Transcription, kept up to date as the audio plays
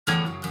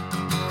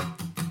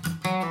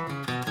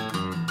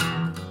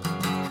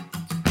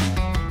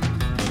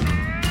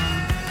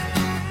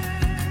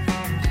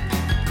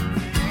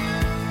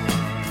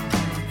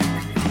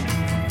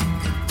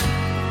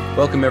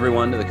Welcome,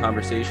 everyone, to the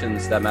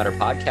Conversations That Matter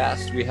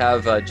podcast. We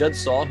have Judd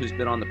Saul, who's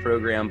been on the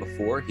program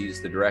before.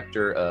 He's the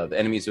director of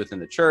Enemies Within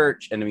the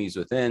Church, Enemies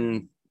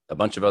Within, a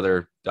bunch of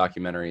other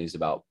documentaries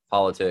about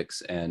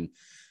politics. And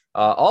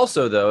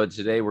also, though,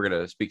 today we're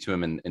going to speak to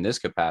him in this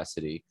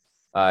capacity.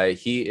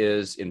 He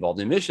is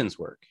involved in missions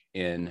work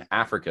in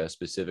Africa,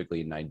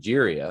 specifically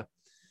Nigeria.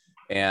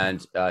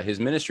 And his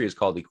ministry is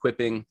called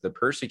Equipping the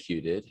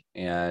Persecuted.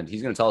 And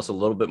he's going to tell us a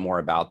little bit more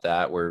about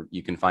that, where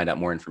you can find out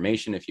more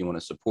information if you want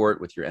to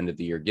support with your end of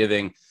the year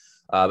giving.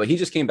 But he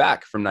just came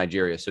back from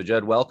Nigeria. So,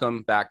 Judd,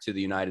 welcome back to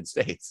the United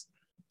States.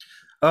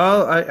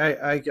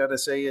 I got to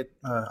say it.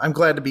 I'm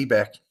glad to be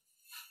back.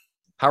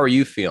 How are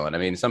you feeling? I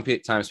mean,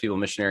 sometimes people,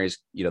 missionaries,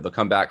 they'll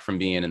come back from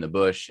being in the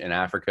bush in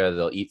Africa.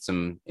 They'll eat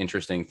some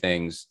interesting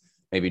things,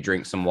 maybe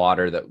drink some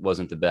water that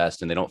wasn't the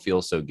best, and they don't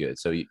feel so good.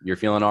 So you're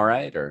feeling all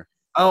right, or?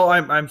 Oh,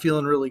 I'm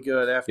feeling really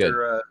good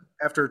Good.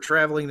 after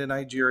traveling to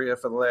Nigeria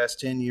for the last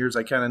 10 years.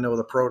 I kind of know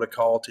the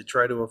protocol to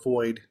try to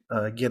avoid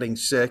getting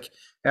sick.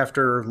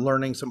 After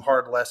learning some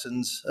hard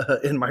lessons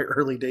in my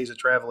early days of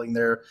traveling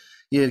there,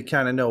 you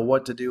kind of know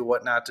what to do,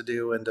 what not to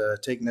do, and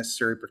take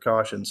necessary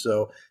precautions.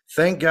 So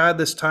thank God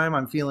this time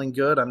I'm feeling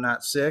good. I'm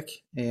not sick,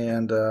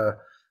 and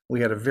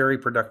we had a very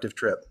productive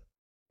trip.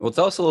 Well,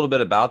 tell us a little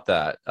bit about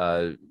that.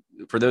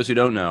 For those who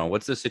don't know,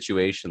 what's the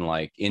situation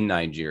like in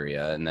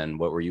Nigeria, and then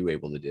what were you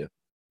able to do?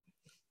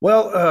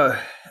 Well,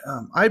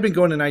 I've been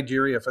going to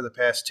Nigeria for the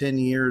past 10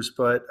 years,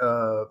 but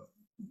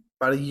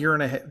about a year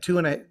and a half,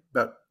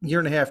 about a year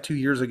and a half, 2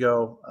 years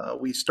ago,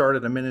 we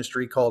started a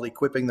ministry called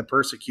Equipping the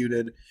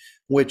Persecuted,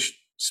 which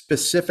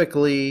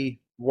specifically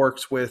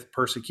works with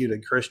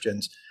persecuted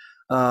Christians.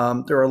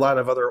 There are a lot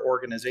of other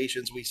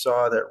organizations we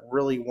saw that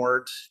really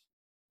weren't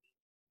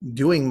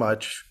doing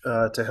much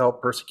to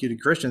help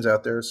persecuted Christians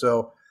out there.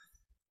 So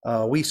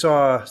we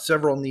saw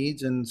several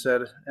needs and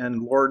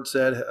Lord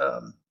said,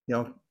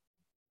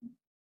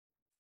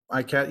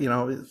 I can't,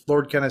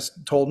 Lord kind of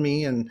told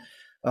me and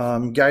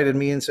guided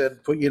me and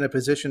said, put you in a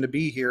position to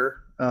be here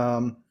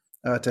to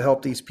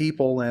help these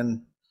people.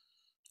 And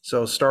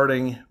so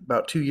starting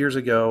about 2 years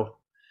ago,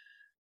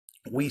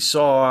 I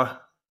saw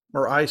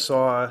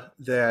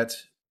that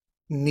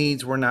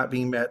needs were not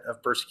being met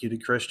of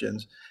persecuted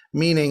Christians,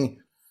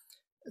 meaning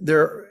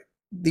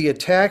the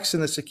attacks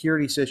in the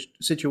security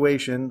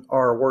situation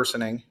are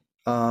worsening.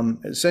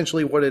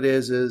 Essentially what it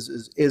is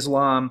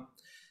Islam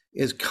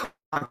is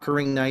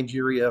conquering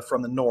Nigeria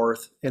from the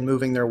north and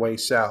moving their way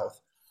south.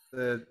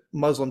 The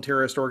Muslim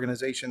terrorist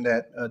organization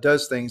that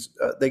does things,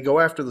 they go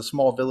after the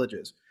small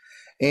villages.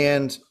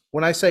 And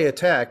when I say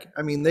attack,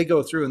 I mean they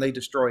go through and they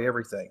destroy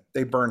everything.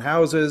 They burn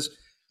houses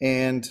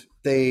and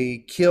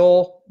they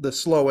kill the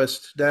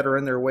slowest that are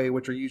in their way,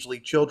 which are usually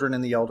children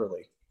and the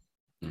elderly.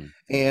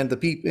 And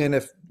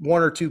if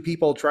one or two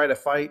people try to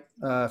fight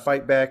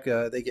back,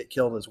 they get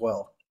killed as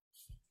well.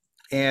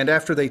 And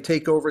after they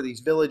take over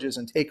these villages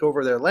and take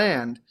over their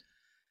land,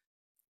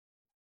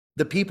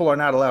 the people are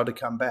not allowed to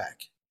come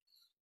back.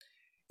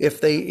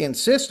 If they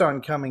insist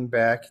on coming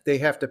back, they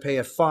have to pay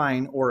a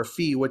fine or a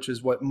fee, which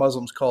is what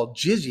Muslims call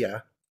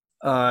jizya,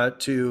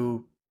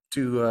 to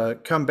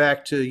come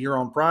back to your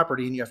own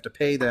property, and you have to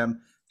pay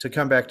them to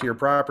come back to your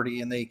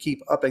property, and they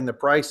keep upping the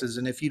prices,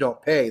 and if you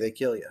don't pay, they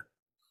kill you.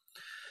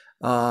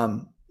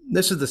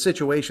 This is the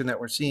situation that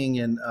we're seeing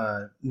in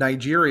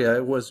Nigeria.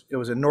 It was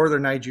in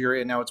northern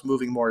Nigeria, and now it's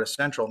moving more to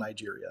central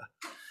Nigeria.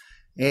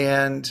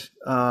 And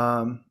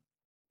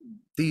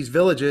these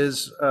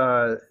villages,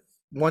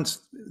 once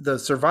the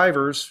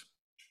survivors,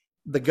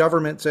 the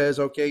government says,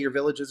 okay, your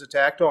village is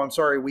attacked. Oh, I'm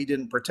sorry, we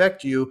didn't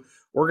protect you.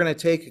 We're going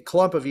to take a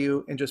clump of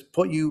you and just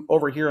put you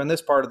over here in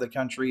this part of the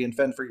country and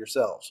fend for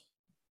yourselves.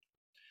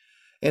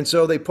 And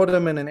so they put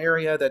them in an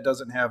area that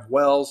doesn't have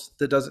wells,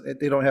 they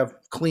don't have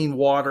clean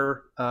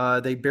water.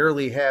 They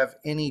barely have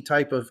any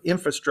type of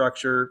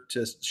infrastructure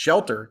to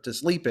shelter, to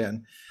sleep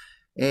in.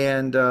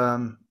 And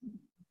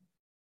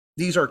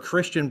these are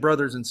Christian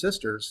brothers and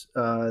sisters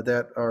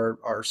that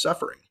are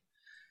suffering.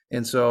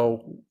 And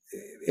so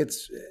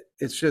it's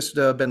just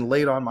been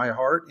laid on my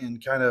heart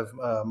and kind of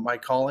my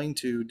calling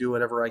to do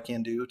whatever I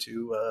can do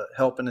to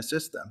help and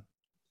assist them.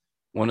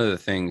 One of the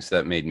things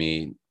that made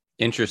me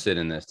interested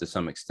in this to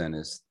some extent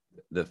is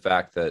the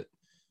fact that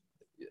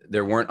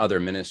there weren't other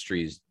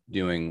ministries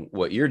doing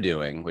what you're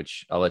doing,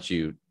 which I'll let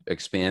you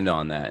expand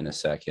on that in a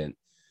second.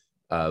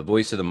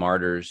 Voice of the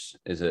Martyrs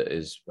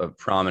is a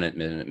prominent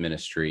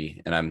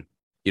ministry, and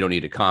you don't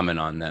need to comment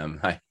on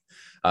them.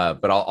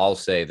 But I'll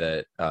say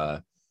that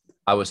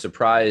I was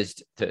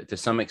surprised to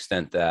some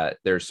extent that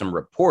there's some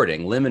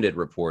limited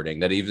reporting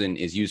that even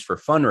is used for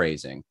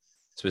fundraising,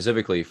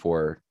 specifically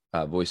for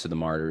Voice of the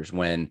Martyrs,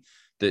 when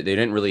they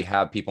didn't really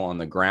have people on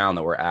the ground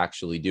that were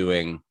actually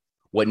doing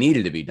what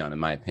needed to be done, in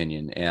my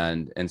opinion.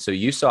 And so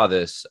you saw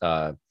this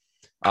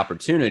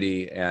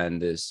opportunity and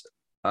this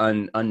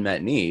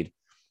unmet need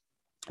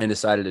and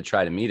decided to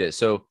try to meet it.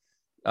 So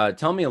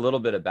tell me a little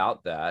bit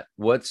about that.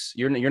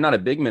 You're not a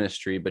big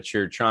ministry, but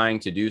you're trying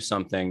to do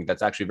something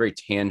that's actually very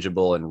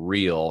tangible and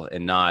real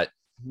and not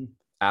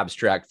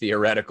abstract,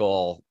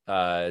 theoretical,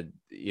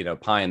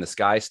 pie in the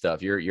sky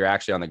stuff. You're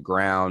actually on the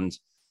ground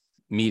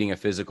meeting a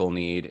physical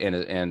need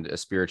and a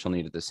spiritual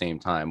need at the same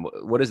time.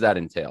 What does that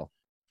entail?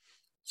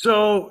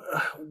 So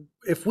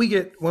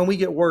when we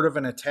get word of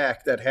an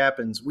attack that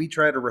happens, we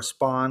try to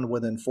respond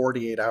within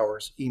 48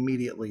 hours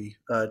immediately,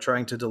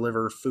 trying to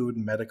deliver food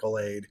and medical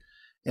aid.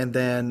 And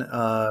then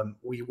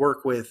we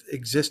work with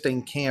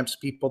existing camps,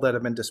 people that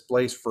have been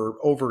displaced for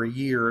over a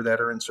year that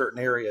are in certain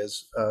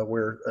areas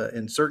where,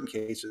 in certain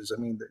cases,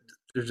 I mean,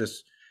 they're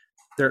just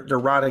they're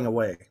rotting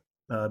away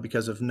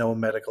because of no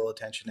medical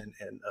attention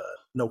and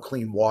no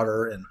clean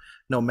water and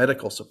no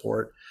medical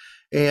support.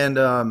 And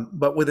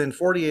but within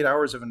 48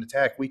 hours of an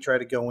attack, we try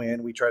to go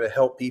in, we try to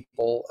help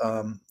people.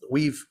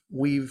 We've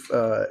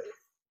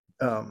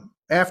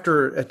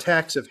after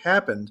attacks have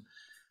happened,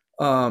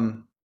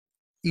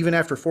 even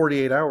after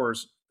 48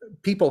 hours,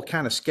 people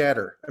kind of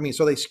scatter. I mean,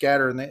 so they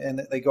scatter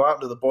and they go out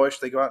into the bush,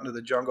 they go out into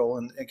the jungle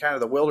and kind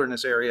of the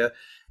wilderness area.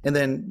 And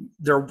then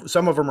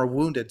some of them are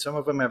wounded. Some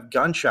of them have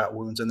gunshot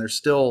wounds and they're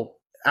still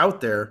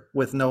out there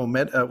with no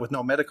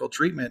medical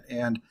treatment.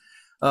 And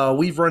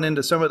we've run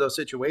into some of those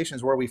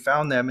situations where we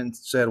found them and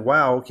said,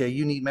 wow, okay,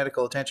 you need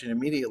medical attention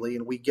immediately.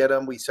 And we get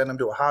them, we send them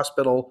to a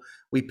hospital.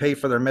 We pay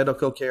for their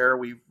medical care.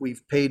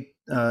 We've paid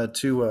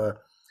to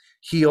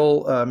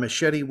heal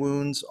machete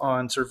wounds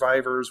on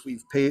survivors.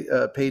 We've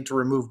paid to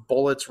remove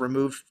bullets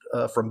removed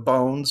from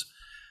bones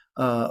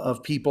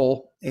of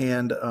people.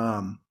 And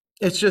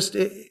it's just,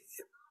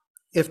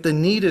 if the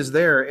need is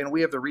there and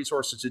we have the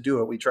resources to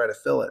do it, we try to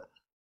fill it.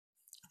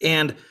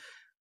 And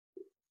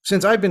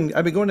since I've been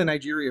going to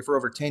Nigeria for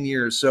over 10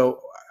 years,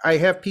 so I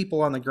have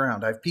people on the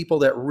ground. I have people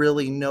that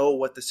really know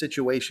what the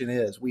situation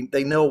is.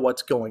 They know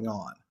what's going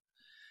on.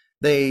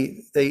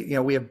 We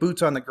have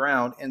boots on the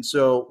ground. And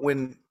so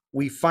when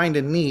we find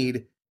a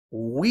need,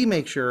 we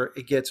make sure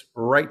it gets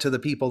right to the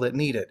people that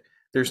need it.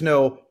 There's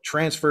no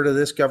transfer to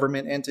this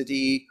government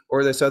entity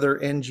or this other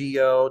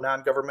NGO,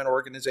 non-government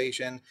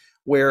organization,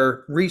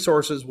 where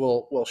resources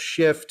will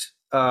shift,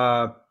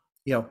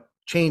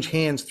 change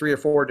hands 3 or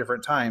 4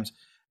 different times.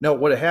 No,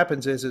 what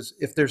happens is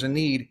if there's a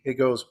need, it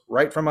goes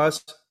right from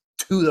us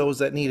to those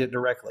that need it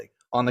directly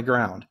on the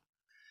ground.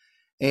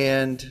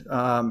 And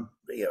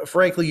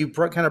frankly, you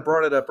kind of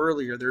brought it up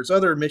earlier. There's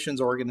other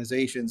missions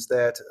organizations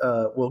that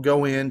will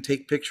go in,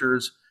 take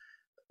pictures,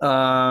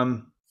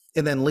 and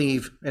then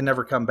leave and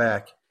never come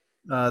back.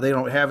 They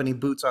don't have any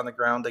boots on the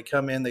ground. They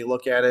come in, they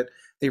look at it,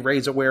 they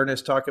raise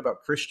awareness, talk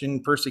about Christian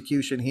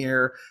persecution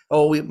here.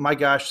 Oh, my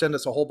gosh, send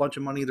us a whole bunch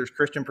of money. There's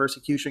Christian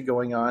persecution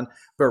going on.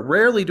 But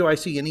rarely do I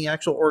see any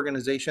actual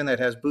organization that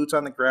has boots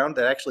on the ground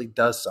that actually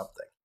does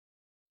something.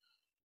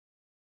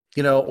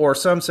 Or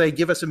some say,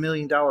 give us $1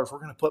 million. We're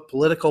going to put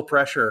political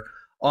pressure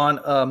on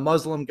a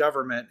Muslim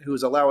government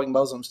who's allowing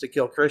Muslims to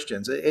kill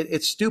Christians.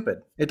 It's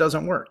stupid. It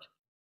doesn't work.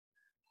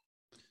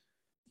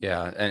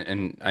 Yeah,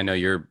 and I know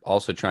you're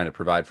also trying to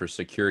provide for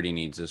security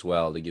needs as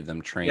well, to give them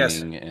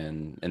training, yes.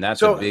 and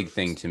that's a big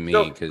thing to me,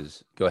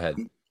 because go ahead.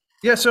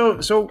 Yeah,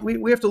 so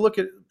we have to look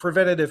at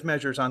preventative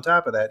measures on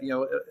top of that.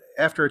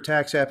 After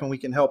attacks happen, we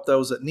can help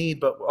those that need,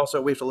 but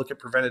also we have to look at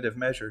preventative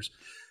measures.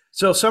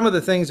 So some of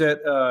the things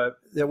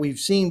that we've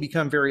seen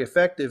become very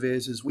effective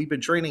is we've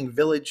been training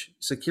village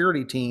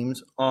security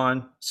teams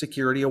on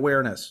security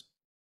awareness.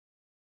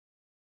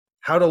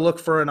 How to look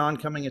for an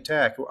oncoming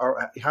attack,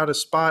 or how to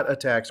spot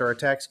attacks. Are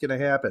attacks going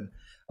to happen?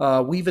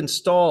 We've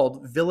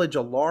installed village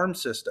alarm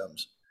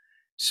systems.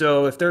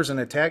 So if there's an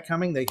attack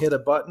coming, they hit a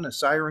button, a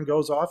siren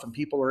goes off, and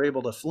people are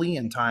able to flee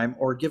in time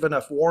or give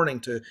enough warning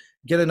to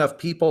get enough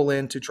people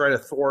in to try to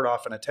thwart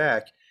off an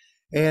attack.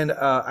 And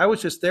I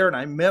was just there, and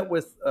I met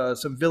with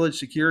some village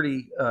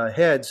security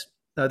heads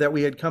that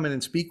we had come in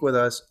and speak with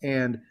us.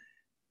 And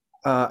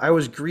I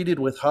was greeted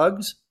with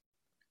hugs.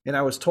 And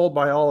I was told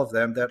by all of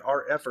them that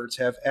our efforts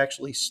have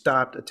actually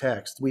stopped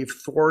attacks. We've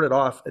thwarted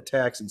off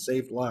attacks and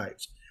saved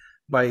lives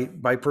by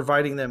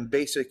providing them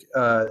basic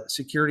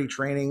security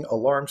training,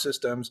 alarm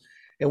systems,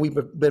 and we've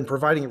been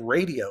providing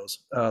radios,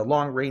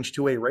 long-range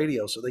two-way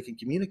radios, so they can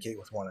communicate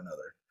with one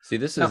another. See,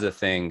 this is the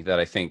thing that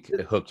I think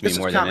hooked me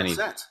more than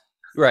anything.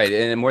 Right,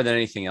 and more than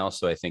anything else.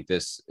 So I think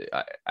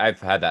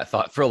I've had that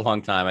thought for a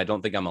long time. I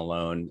don't think I'm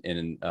alone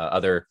in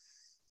other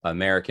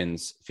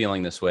Americans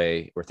feeling this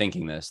way or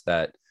thinking this,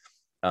 that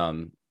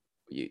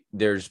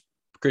there's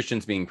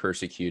Christians being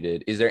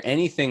persecuted. Is there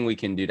anything we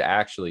can do to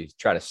actually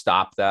try to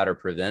stop that or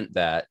prevent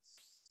that?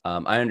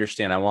 I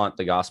understand. I want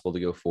the gospel to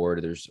go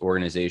forward. There's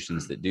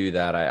organizations that do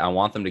that. I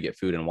want them to get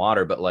food and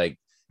water, but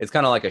it's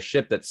kind of like a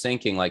ship that's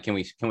sinking. Like, can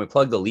we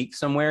plug the leak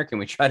somewhere? Can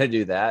we try to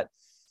do that?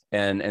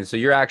 And so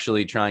you're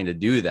actually trying to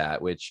do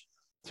that, which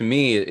to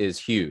me is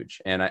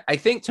huge. And I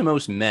think to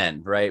most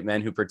men, right?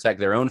 Men who protect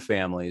their own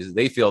families,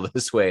 they feel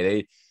this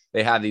way.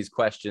 They have these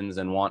questions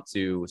and want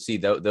to see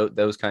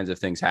those kinds of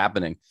things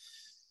happening.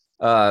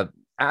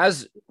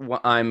 As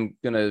I'm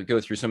going to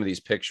go through some of these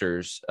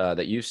pictures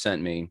that you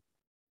sent me,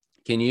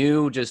 can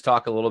you just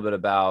talk a little bit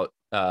about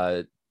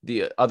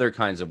the other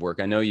kinds of work?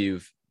 I know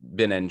you've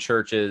been in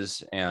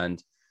churches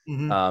and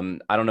Hmm.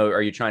 I don't know.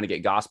 Are you trying to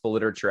get gospel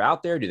literature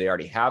out there? Do they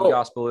already have Oh,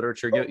 gospel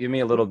literature? Give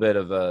me a little bit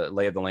of a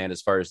lay of the land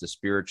as far as the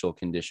spiritual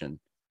condition.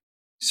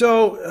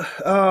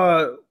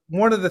 so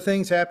one of the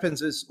things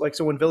happens is like,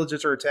 so when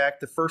villages are attacked,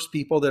 the first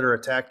people that are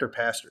attacked are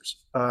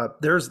pastors.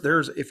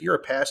 There's if you're a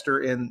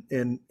pastor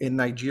in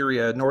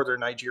Nigeria,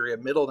 northern Nigeria,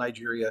 middle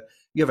Nigeria,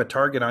 you have a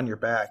target on your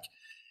back,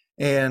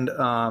 and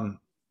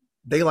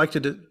they like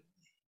to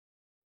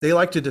they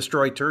like to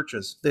destroy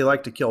churches. They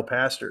like to kill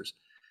pastors.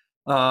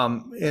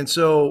 And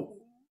so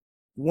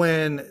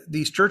when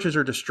these churches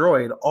are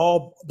destroyed,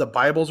 all the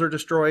Bibles are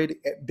destroyed,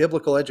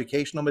 biblical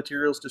educational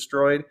materials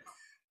destroyed.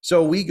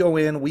 So we go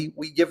in,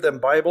 we give them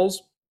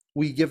Bibles,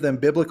 we give them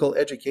biblical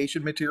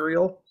education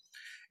material,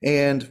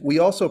 and we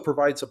also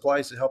provide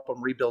supplies to help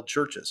them rebuild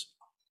churches.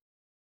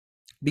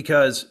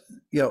 Because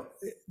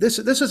this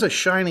is a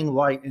shining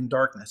light in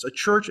darkness. A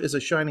church is a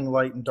shining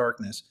light in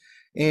darkness,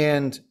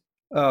 and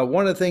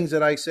one of the things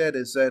that I said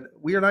is that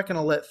we are not going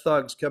to let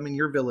thugs come in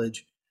your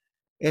village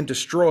and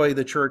destroy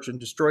the church and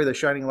destroy the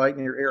shining light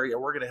in your area.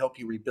 We're going to help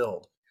you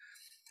rebuild.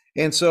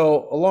 And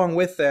so, along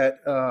with that,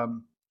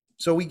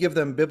 so we give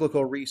them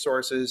biblical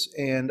resources,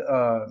 and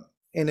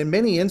in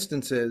many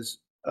instances,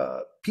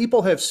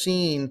 people have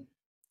seen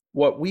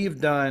what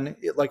we've done.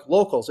 Like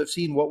locals have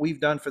seen what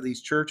we've done for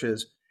these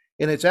churches,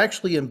 and it's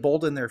actually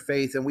emboldened their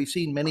faith. And we've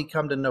seen many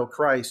come to know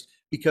Christ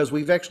because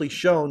we've actually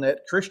shown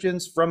that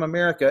Christians from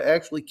America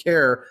actually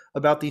care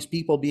about these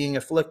people being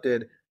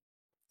afflicted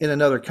in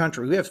another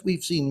country.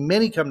 We've seen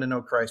many come to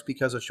know Christ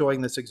because of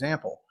showing this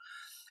example.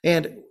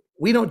 And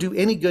we don't do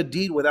any good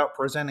deed without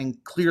presenting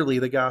clearly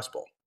the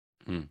gospel.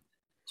 Hmm.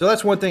 So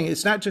that's one thing.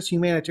 It's not just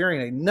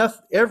humanitarian.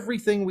 Enough,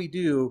 everything we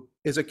do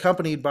is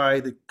accompanied by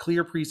the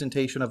clear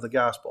presentation of the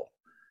gospel.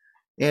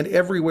 And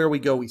everywhere we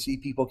go, we see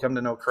people come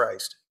to know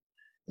Christ.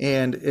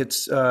 And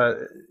it's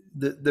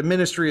the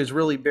ministry is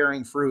really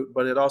bearing fruit,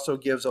 but it also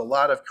gives a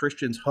lot of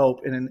Christians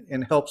hope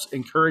and helps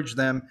encourage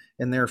them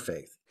in their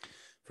faith.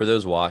 For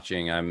those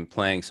watching, I'm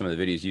playing some of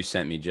the videos you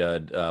sent me,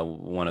 Judd.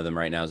 One of them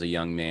right now is a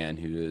young man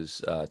who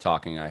is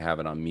talking. I have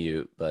it on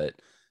mute, but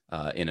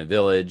in a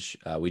village,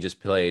 we just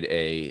played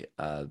a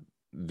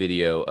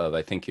video of,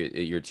 I think,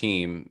 your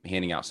team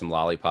handing out some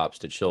lollipops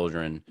to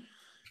children.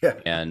 Yeah.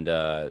 And,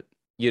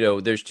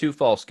 there's two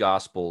false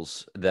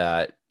gospels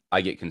that I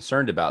get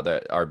concerned about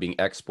that are being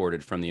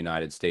exported from the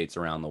United States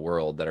around the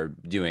world that are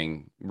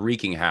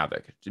wreaking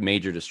havoc,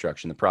 major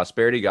destruction. The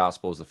prosperity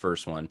gospel is the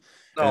first one,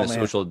 and the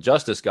social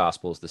justice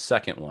gospel is the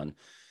second one.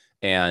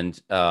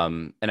 And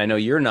I know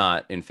you're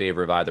not in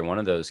favor of either one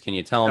of those. Can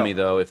you tell me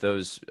though, if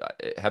those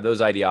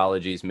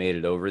ideologies made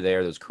it over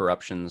there, those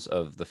corruptions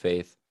of the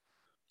faith?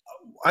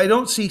 I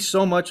don't see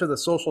so much of the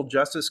social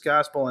justice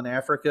gospel in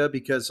Africa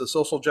because the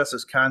social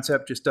justice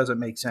concept just doesn't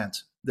make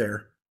sense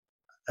there.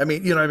 I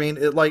mean, you know what I mean?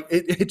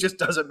 It just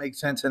doesn't make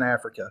sense in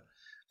Africa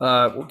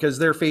because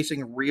they're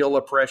facing real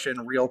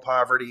oppression, real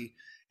poverty,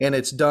 and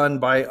it's done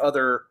by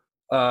other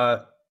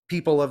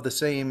people of the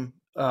same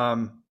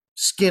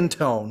skin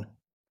tone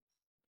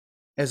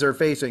as they're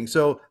facing.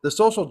 So the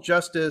social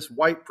justice,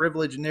 white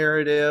privilege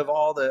narrative,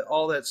 all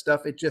that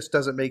stuff, it just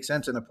doesn't make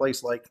sense in a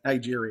place like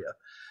Nigeria.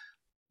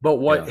 But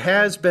what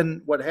has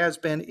been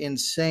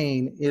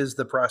insane is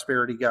the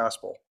prosperity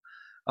gospel.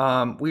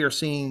 We're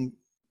seeing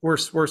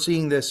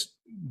this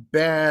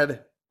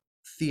bad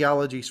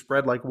theology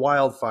spread like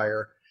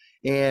wildfire,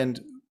 and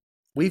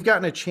we've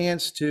gotten a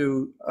chance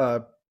to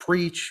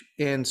preach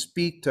and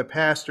speak to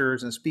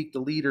pastors and speak to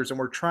leaders, and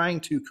we're trying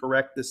to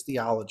correct this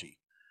theology.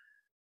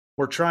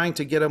 We're trying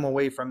to get them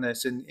away from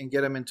this and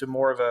get them into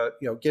more of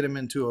get them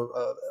into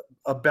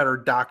a better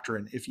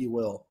doctrine, if you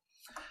will.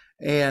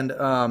 And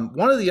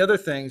one of the other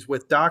things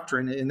with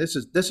doctrine, and this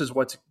is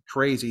what's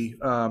crazy.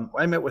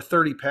 I met with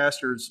 30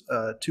 pastors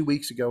 2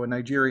 weeks ago in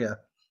Nigeria,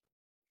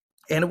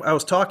 and I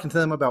was talking to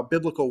them about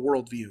biblical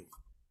worldview.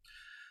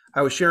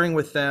 I was sharing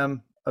with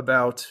them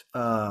about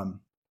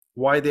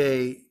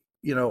why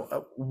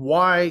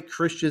why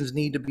Christians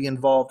need to be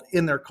involved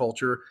in their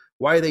culture,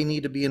 why they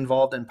need to be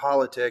involved in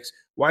politics,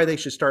 why they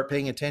should start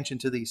paying attention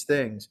to these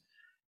things.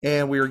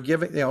 And we were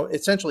giving,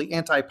 essentially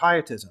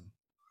anti-pietism.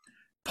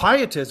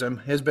 Pietism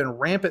has been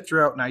rampant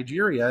throughout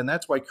Nigeria, and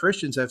that's why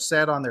Christians have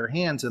sat on their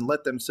hands and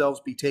let themselves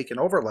be taken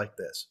over like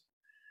this.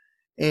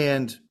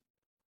 And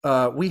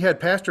we had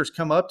pastors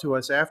come up to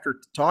us after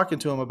talking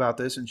to them about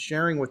this and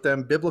sharing with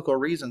them biblical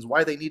reasons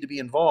why they need to be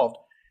involved.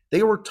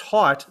 They were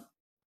taught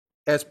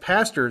as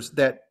pastors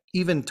that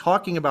even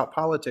talking about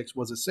politics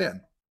was a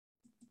sin.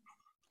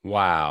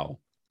 Wow.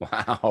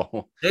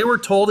 They were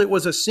told it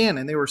was a sin,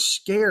 and they were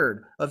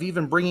scared of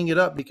even bringing it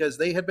up because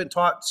they had been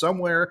taught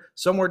somewhere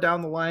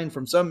down the line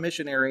from some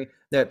missionary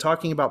that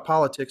talking about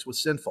politics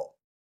was sinful.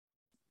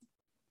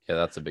 Yeah,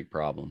 that's a big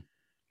problem.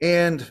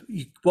 And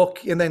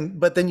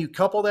then you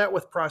couple that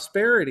with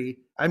prosperity.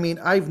 I mean,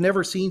 I've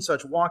never seen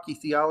such wonky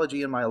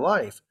theology in my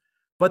life.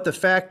 But the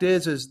fact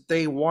is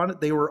they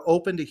were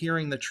open to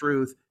hearing the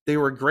truth. They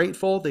were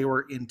grateful. They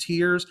were in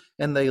tears,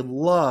 and they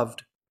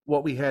loved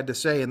what we had to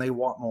say, and they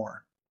want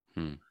more.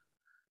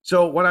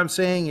 So what I'm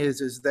saying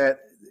is that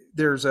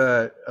there's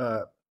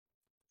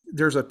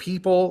there's a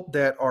people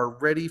that are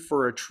ready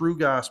for a true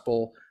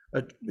gospel,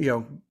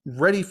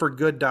 ready for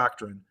good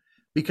doctrine.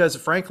 Because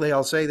frankly,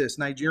 I'll say this: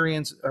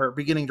 Nigerians are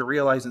beginning to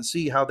realize and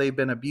see how they've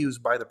been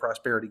abused by the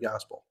prosperity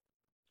gospel.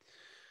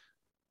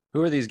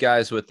 Who are these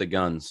guys with the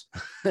guns?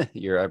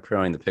 I'm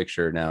showing the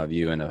picture now of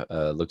you, and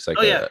looks like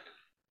Oh yeah.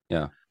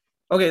 yeah.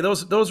 Okay,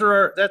 those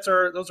are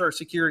our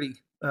security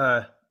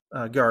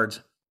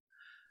guards.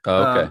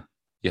 Oh, okay. Um,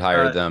 You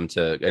hired uh, them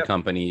to yep,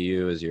 accompany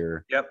you as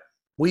your yep.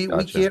 We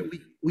gotcha. can't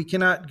we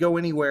cannot go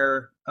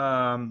anywhere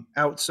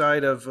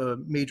outside of a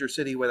major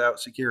city without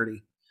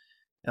security.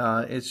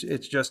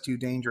 It's just too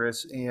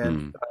dangerous,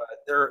 and Hmm.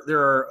 there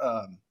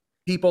are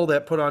people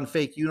that put on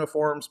fake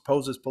uniforms,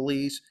 pose as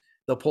police.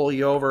 They'll pull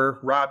you over,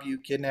 rob you,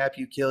 kidnap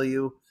you, kill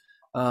you.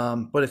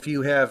 But if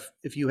you have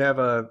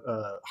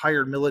a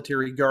hired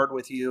military guard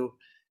with you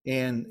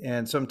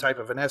and some type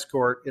of an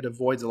escort, it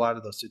avoids a lot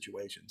of those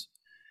situations.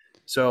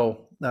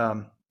 So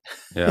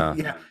Yeah.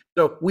 yeah,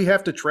 so we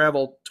have to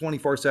travel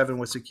 24/7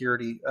 with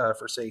security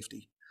for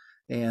safety,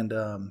 and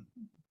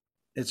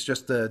it's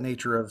just the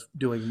nature of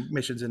doing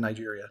missions in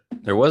Nigeria.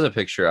 There was a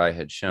picture I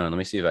had shown. Let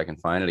me see if I can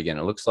find it again.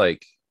 It looks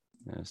like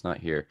it's not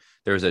here.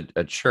 There was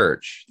a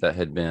church that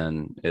had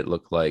been, it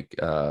looked like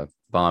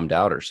bombed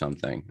out or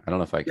something. I don't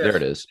know if I, there Yes,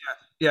 it is.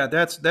 yeah,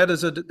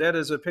 that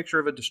is a picture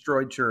of a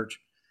destroyed church.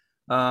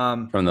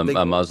 From They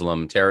a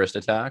Muslim terrorist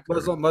attack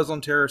or Muslim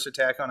terrorist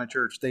attack on a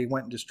church. They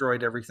went and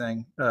destroyed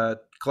everything,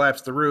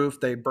 collapsed the roof.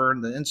 They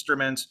burned the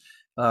instruments,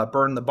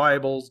 burned the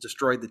Bibles,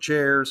 destroyed the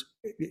chairs,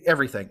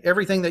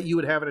 everything that you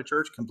would have in a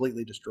church,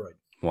 completely destroyed.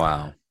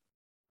 wow.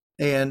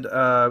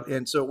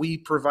 And so we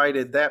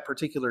provided that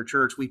particular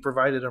church. We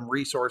provided them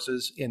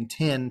resources in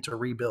tin to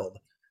rebuild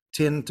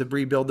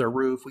their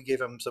roof. We gave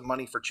them some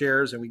money for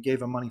chairs, and we gave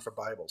them money for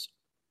Bibles.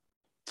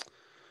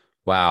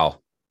 Wow.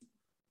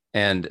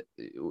 And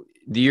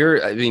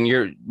I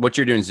mean, what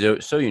you're doing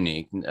is so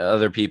unique.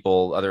 Other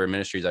people, other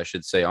ministries, I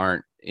should say,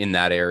 aren't in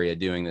that area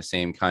doing the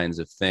same kinds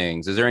of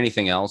things. Is there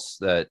anything else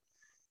that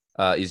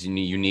is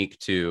unique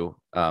to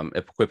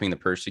equipping the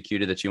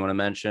persecuted that you want to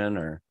mention,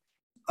 or?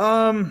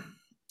 Um,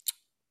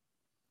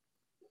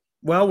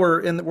 well,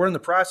 we're in the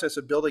process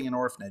of building an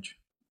orphanage.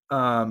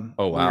 Oh,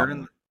 We are wow.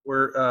 in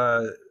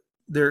we're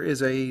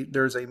there's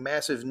a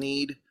massive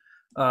need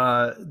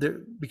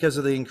because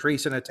of the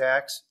increase in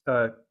attacks.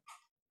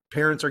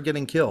 Parents are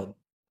getting killed,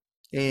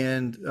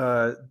 and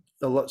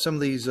some of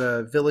these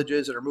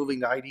villages that are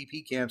moving to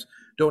IDP camps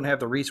don't have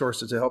the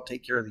resources to help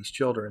take care of these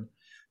children.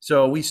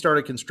 So we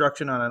started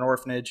construction on an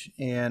orphanage,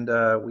 and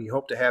we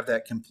hope to have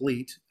that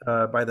complete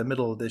by the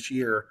middle of this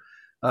year.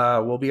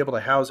 We'll be able to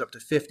house up to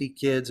 50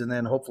 kids, and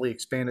then hopefully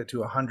expand it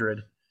to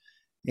 100.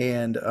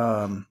 And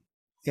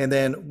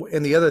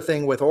the other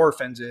thing with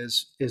orphans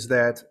is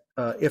that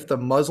if the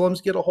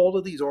Muslims get a hold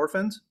of these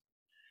orphans,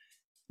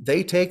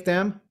 they take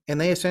them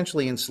and they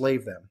essentially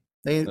enslave them.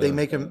 They Ugh.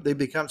 make them, they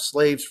become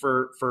slaves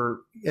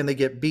and they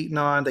get beaten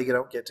on, they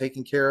don't get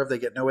taken care of, they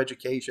get no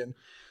education.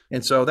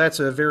 And so that's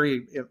a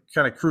very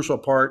kind of crucial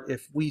part.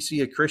 If we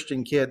see a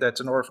Christian kid that's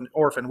an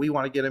orphan, we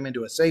want to get him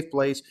into a safe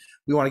place.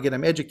 We want to get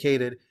him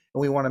educated,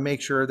 and we want to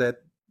make sure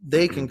that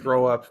they can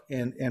grow up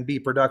and be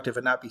productive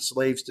and not be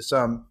slaves to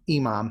some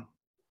imam.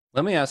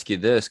 Let me ask you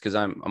this, because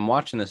I'm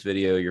watching this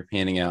video. You're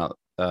panning out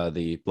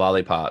the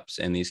lollipops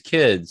and these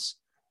kids.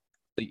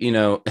 You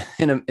know,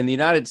 in the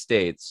United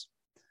States,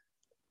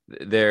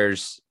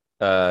 there's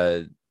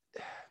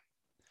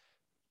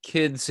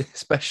kids,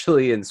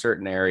 especially in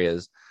certain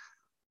areas,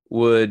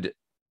 would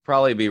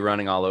probably be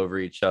running all over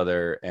each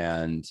other.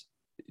 And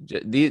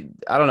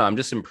I don't know. I'm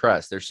just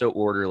impressed. They're so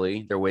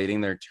orderly. They're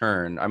waiting their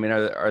turn. I mean,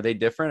 are they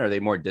different? Are they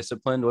more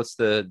disciplined? What's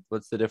the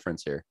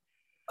difference here?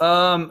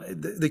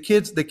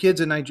 The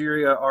kids in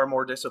Nigeria are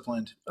more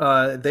disciplined.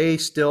 They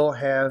still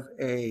have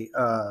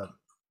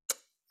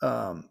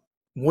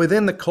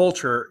within the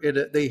culture,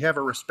 they have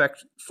a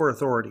respect for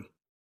authority.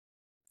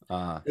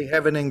 Uh, They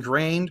have an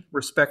ingrained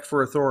respect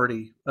for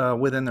authority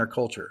within their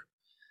culture.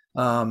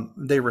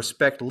 They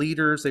respect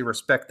leaders. They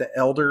respect the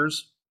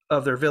elders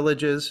of their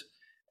villages.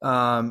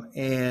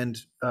 And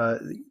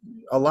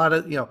a lot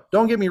of,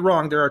 don't get me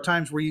wrong, there are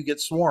times where you get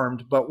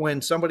swarmed, but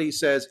when somebody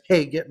says,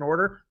 hey, get in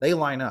order, they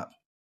line up.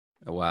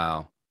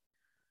 wow.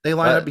 They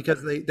line up That,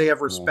 because they have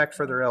well, respect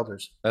for their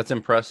elders. that's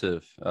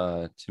impressive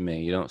to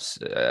me. I don't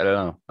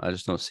know. I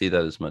just don't see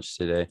that as much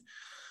today.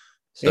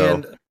 So,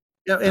 And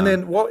yeah,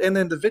 uh, and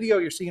then the video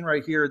you're seeing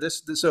right here,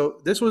 so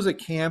this was a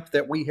camp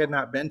that we had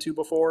not been to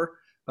before.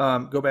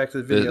 Go back to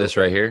the video. this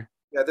right here.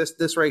 Yeah,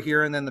 this right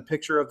here, and then the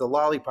picture of the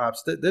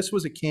lollipops. This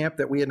was a camp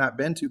that we had not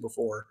been to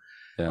before,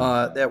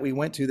 Yeah. that we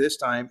went to this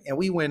time, and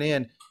we went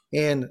in,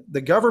 and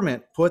the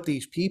government put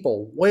these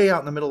people way out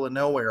in the middle of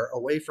nowhere,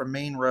 away from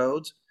main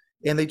roads,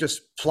 and they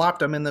just plopped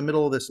them in the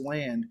middle of this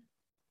land.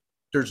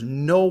 There's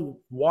no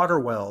water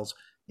wells,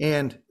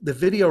 and the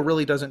video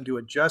really doesn't do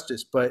it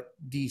justice. But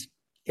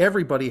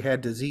everybody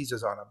had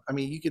diseases on them. I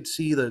mean, you could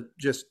see the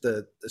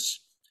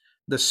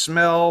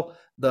smell,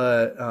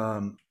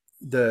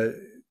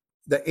 the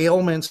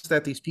ailments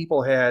that these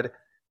people had,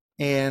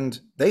 and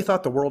they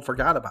thought the world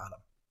forgot about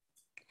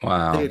them. They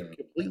Wow. had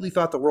completely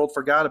thought the world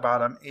forgot about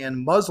them,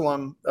 and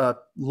Muslim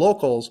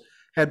locals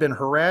had been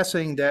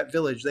harassing that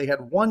village. They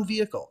had one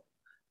vehicle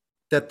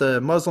that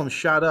the Muslims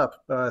shot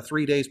up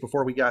 3 days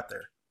before we got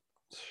there.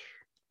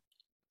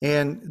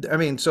 And I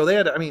mean, so they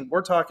had, I mean,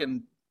 we're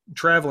talking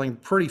traveling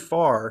pretty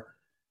far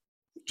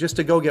just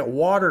to go get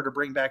water to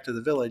bring back to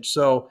the village.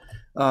 So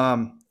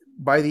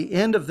by the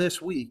end of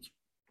this week,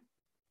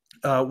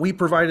 we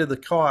provided the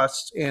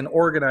costs and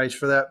organized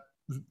for that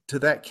to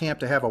that camp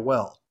to have a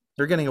well.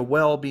 They're getting a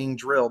well being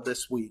drilled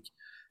this week,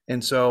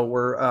 and so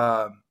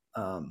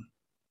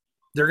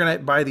they're gonna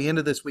by the end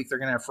of this week they're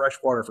gonna have fresh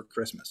water for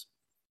Christmas.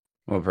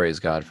 Well, praise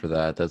God for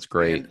that. That's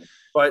great. And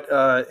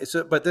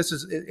but this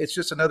is it's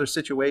just another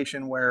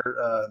situation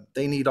where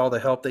they need all the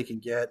help they can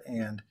get,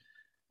 and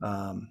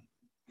um,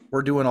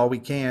 we're doing all we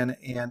can.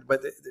 And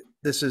but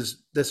this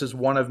is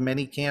one of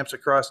many camps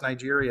across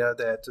Nigeria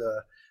that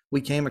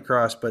we came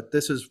across. But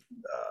this is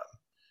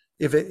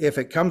if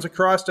it comes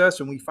across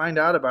us and we find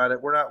out about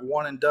it, we're not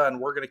one and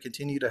done. We're going to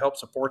continue to help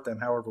support them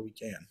however we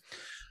can.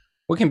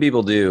 What can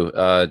people do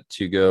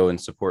to go and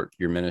support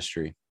your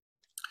ministry?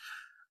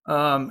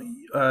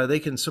 They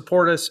can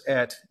support us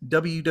at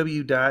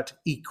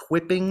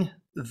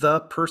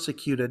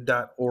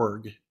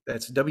www.equippingthepersecuted.org.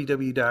 That's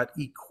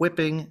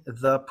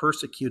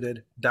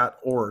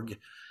www.equippingthepersecuted.org.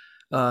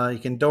 You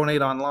can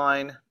donate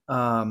online.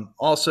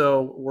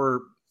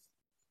 Also,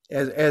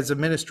 as the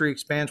ministry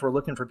expands, we're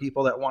looking for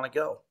people that want to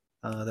go,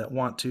 that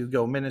want to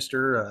go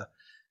minister,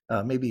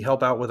 maybe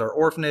help out with our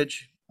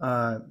orphanage,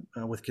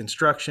 with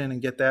construction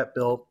and get that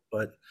built.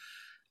 But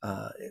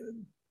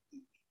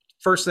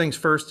first things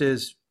first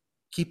is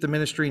keep the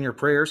ministry in your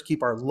prayers,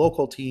 keep our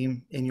local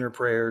team in your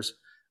prayers.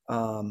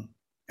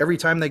 Every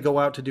time they go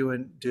out to do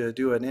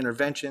an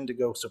intervention, to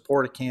go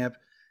support a camp,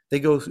 they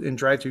go and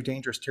drive through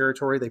dangerous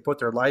territory. They put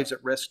their lives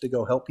at risk to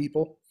go help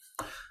people.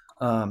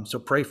 So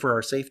pray for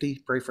our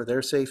safety, pray for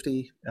their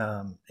safety.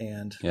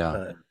 And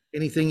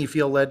anything you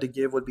feel led to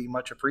give would be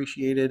much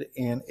appreciated.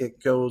 And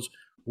it goes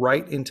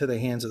right into the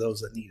hands of those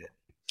that need it.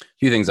 A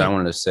few things I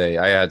wanted to say.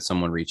 I had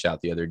someone reach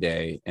out the other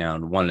day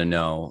and wanted to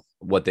know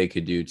what they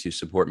could do to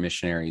support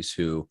missionaries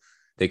who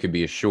they could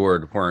be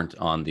assured weren't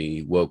on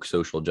the woke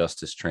social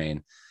justice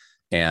train.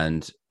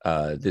 And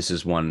this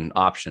is one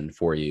option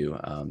for you.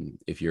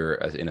 If you're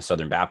in a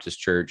Southern Baptist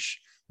church,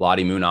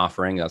 Lottie Moon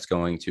offering, that's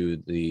going to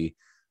the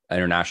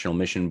International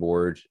Mission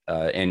Board,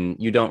 and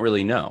you don't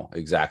really know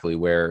exactly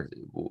where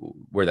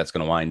that's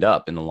going to wind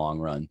up in the long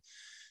run.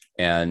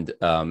 And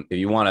if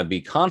you want to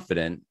be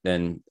confident,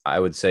 then I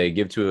would say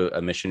give to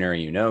a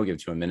missionary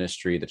give to a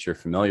ministry that you're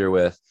familiar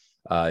with.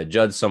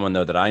 Judd's someone,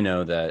 though, that I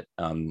know that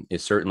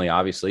is certainly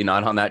obviously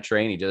not on that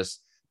train. He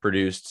just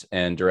produced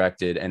and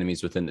directed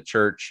Enemies Within the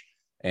Church.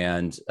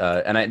 And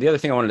the other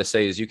thing I wanted to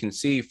say is you can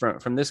see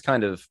from this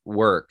kind of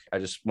work, I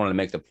just wanted to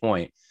make the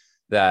point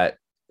that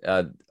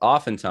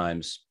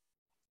oftentimes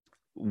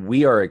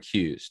we are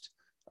accused,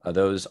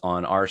 those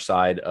on our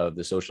side of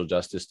the social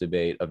justice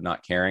debate, of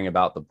not caring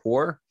about the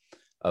poor,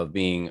 of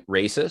being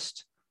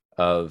racist,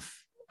 of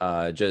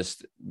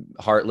just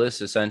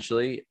heartless,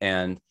 essentially.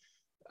 And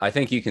I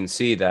think you can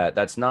see that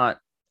that's not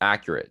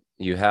accurate.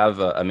 You have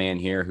a man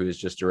here who has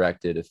just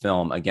directed a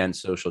film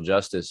against social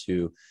justice,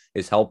 who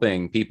is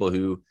helping people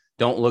who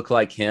don't look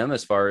like him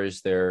as far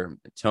as their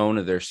tone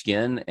of their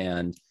skin.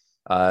 And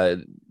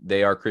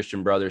they are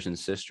Christian brothers and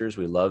sisters.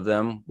 We love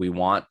them. We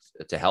want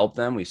to help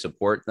them. We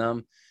support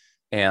them.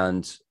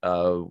 And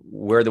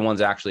we're the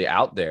ones actually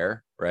out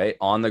there, right,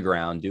 on the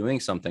ground doing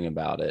something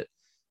about it.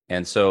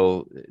 And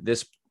so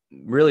this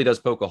really does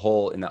poke a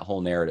hole in that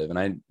whole narrative.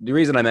 And the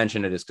reason I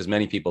mention it is because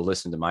many people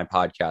listen to my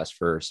podcast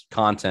for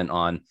content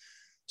on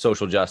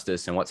social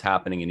justice and what's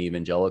happening in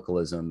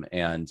evangelicalism.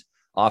 And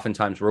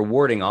oftentimes we're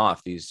warding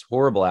off these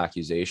horrible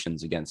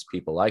accusations against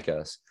people like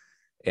us.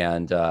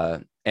 And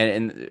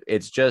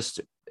it's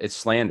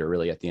slander,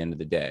 really, at the end of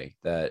the day,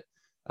 that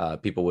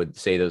people would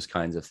say those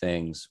kinds of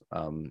things.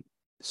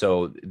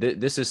 So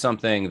this is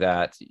something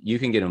that you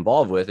can get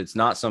involved with. It's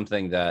not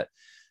something that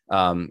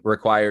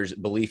requires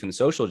belief in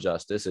social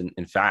justice. And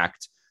in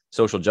fact,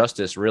 social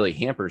justice really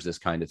hampers this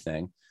kind of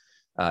thing,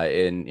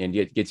 and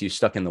yet gets you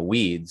stuck in the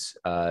weeds.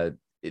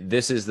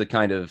 This is the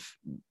kind of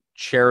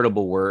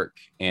charitable work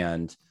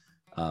and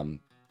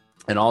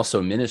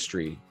also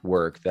ministry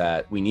work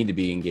that we need to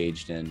be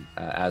engaged in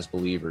as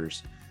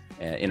believers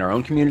in our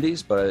own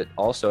communities, but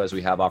also as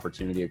we have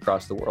opportunity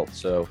across the world.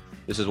 So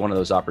this is one of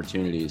those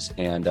opportunities.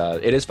 And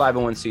it is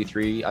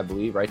 501c3, I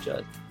believe, right,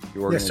 Judd?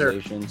 Your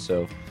organization. Yes,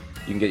 sir. So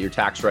you can get your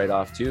tax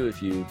write-off too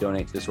if you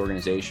donate to this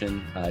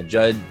organization.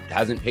 Judd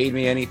hasn't paid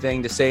me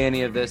anything to say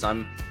any of this.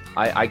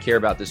 I care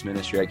about this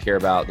ministry. I care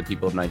about the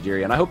people of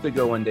Nigeria, and I hope to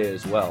go one day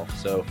as well.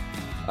 So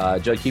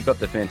Judd, keep up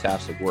the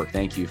fantastic work.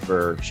 Thank you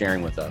for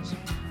sharing with us.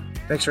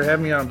 Thanks for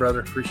having me on, brother.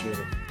 Appreciate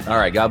it. All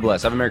right. God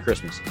bless. Have a Merry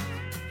Christmas.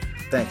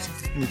 Thanks.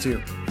 You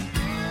too.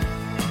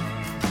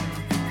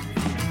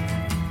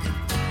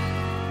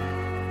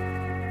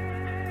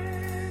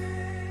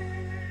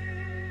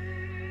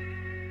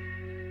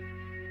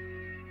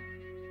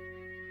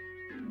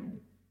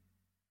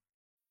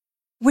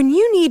 When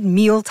you need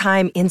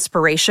mealtime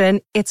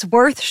inspiration, it's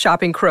worth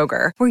shopping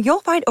Kroger, where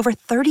you'll find over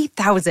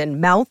 30,000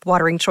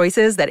 mouth-watering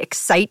choices that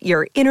excite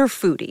your inner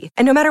foodie.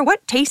 And no matter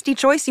what tasty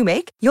choice you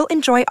make, you'll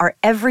enjoy our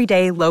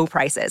everyday low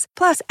prices,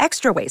 plus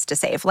extra ways to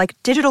save, like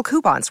digital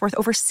coupons worth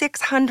over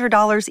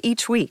 $600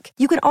 each week.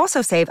 You can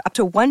also save up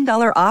to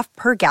 $1 off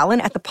per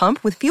gallon at the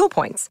pump with fuel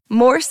points.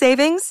 More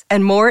savings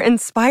and more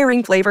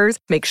inspiring flavors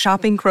make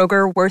shopping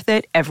Kroger worth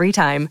it every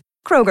time.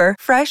 Kroger,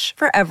 fresh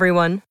for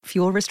everyone.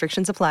 Fuel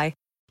restrictions apply.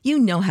 You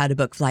know how to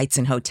book flights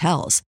and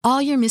hotels.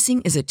 All you're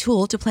missing is a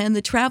tool to plan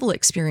the travel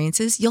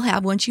experiences you'll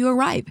have once you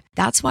arrive.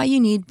 That's why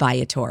you need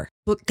Viator.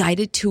 Book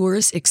guided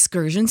tours,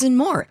 excursions, and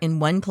more in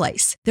one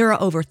place. There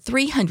are over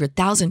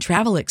 300,000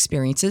 travel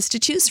experiences to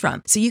choose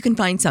from, so you can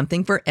find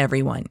something for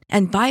everyone.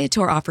 And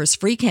Viator offers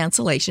free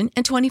cancellation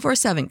and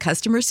 24/7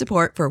 customer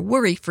support for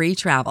worry-free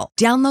travel.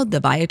 Download the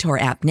Viator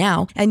app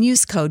now and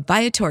use code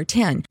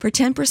Viator10 for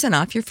 10%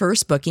 off your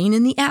first booking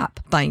in the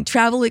app. Find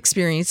travel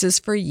experiences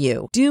for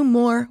you. Do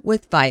more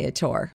with Viator.